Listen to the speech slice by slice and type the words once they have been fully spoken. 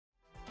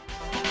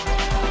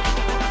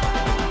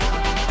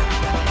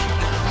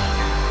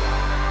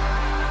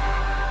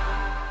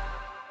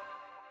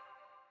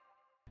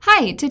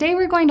Hi, today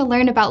we're going to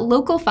learn about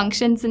local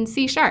functions in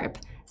C#.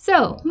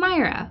 So,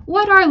 Myra,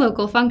 what are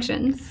local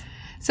functions?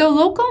 So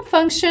local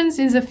functions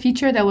is a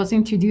feature that was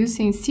introduced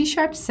in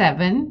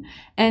C#7,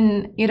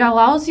 and it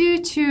allows you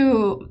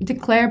to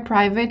declare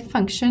private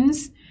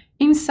functions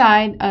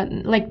inside,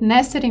 like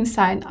nested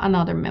inside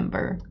another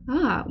member.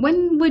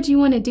 When would you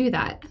want to do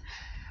that?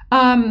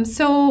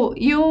 So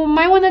you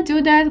might want to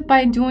do that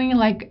by doing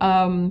like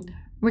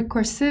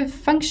recursive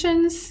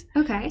functions.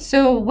 Okay.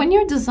 So when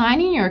you're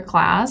designing your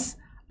class,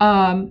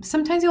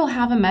 sometimes you'll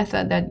have a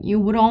method that you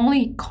would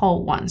only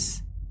call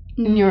once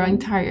in your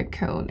entire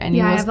code, and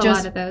yeah, it was I have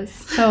just a lot of those.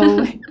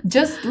 so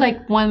just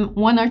like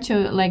one or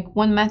two, like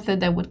one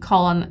method that would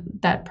call on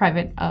that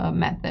private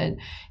method.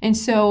 And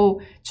so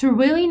to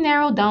really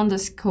narrow down the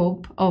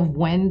scope of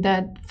when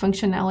that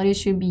functionality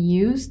should be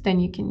used,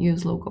 then you can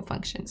use local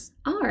functions.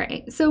 All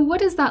right. So what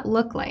does that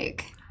look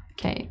like?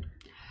 Okay.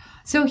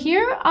 So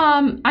here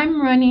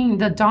I'm running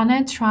the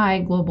dotnet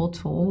try global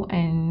tool,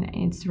 and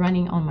it's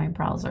running on my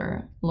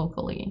browser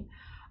locally.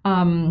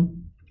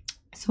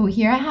 So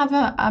here I have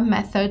a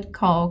method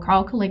called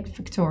calculate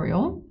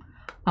factorial,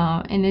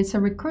 and it's a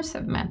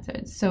recursive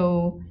method.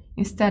 So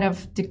instead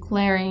of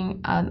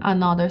declaring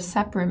another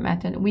separate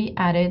method, we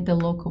added the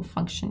local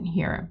function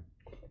here.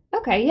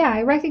 Okay, yeah,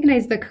 I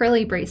recognize the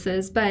curly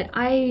braces, but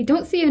I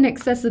don't see an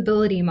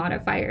accessibility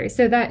modifier,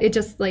 so that it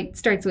just like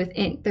starts with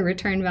int, the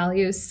return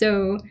value.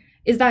 So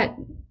is that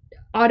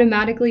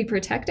automatically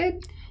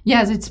protected?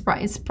 Yes, it's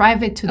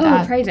private to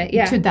that private,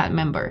 yeah. to that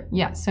member.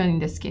 Yeah, so in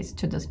this case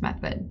to this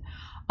method.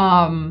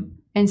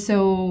 And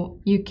so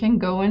you can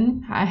go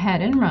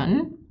ahead and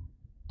run,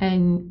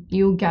 and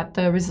you'll get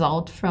the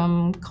result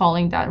from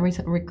calling that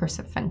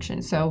recursive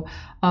function. So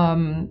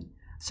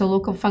so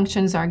local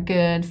functions are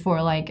good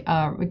for like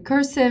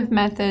recursive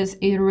methods,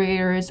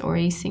 iterators, or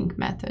async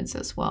methods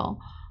as well,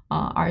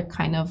 are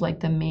kind of like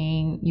the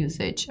main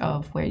usage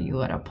of where you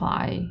would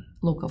apply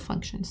local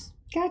functions.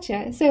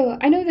 Gotcha. So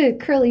I know the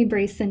curly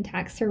brace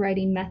syntax for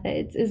writing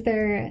methods. Is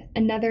there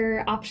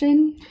another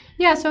option?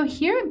 Yeah, so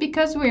here,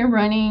 because we're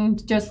returning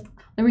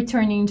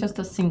just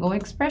a single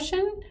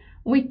expression,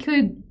 we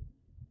could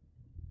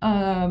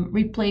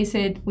replace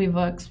it with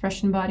an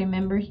expression body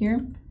member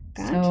here.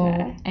 Gotcha.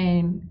 So,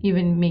 and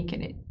even make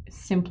it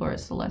simpler.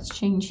 So let's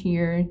change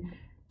here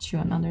to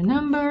another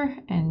number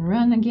and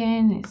run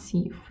again and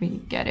see if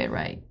we get it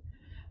right.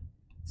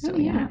 So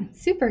yeah,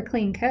 super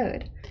clean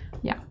code.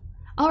 Yeah.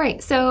 All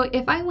right, so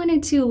if I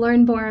wanted to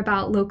learn more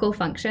about local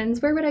functions,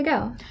 where would I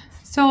go?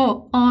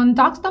 So on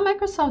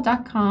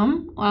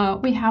docs.microsoft.com,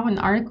 we have an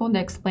article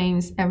that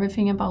explains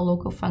everything about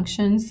local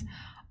functions.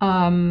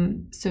 So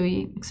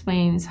it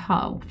explains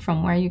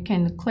from where you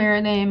can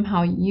declare them,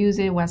 how you use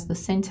it, what's the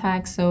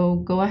syntax. So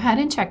go ahead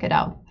and check it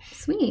out.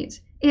 Sweet.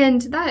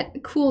 And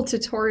that cool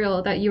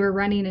tutorial that you were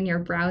running in your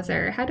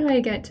browser, how do I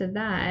get to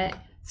that?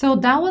 So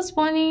that was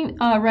running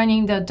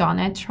the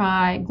dotnet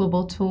try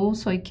global tool.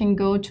 So you can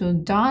go to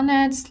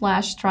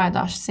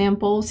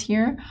dotnet/try-samples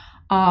here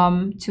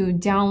to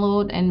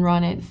download and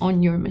run it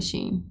on your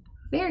machine.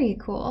 Very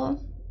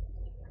cool.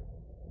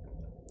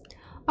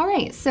 All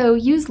right, so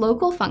use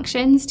local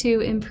functions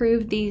to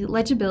improve the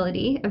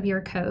legibility of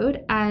your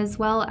code as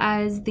well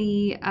as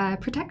the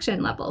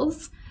protection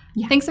levels.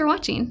 Yeah. Thanks for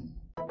watching.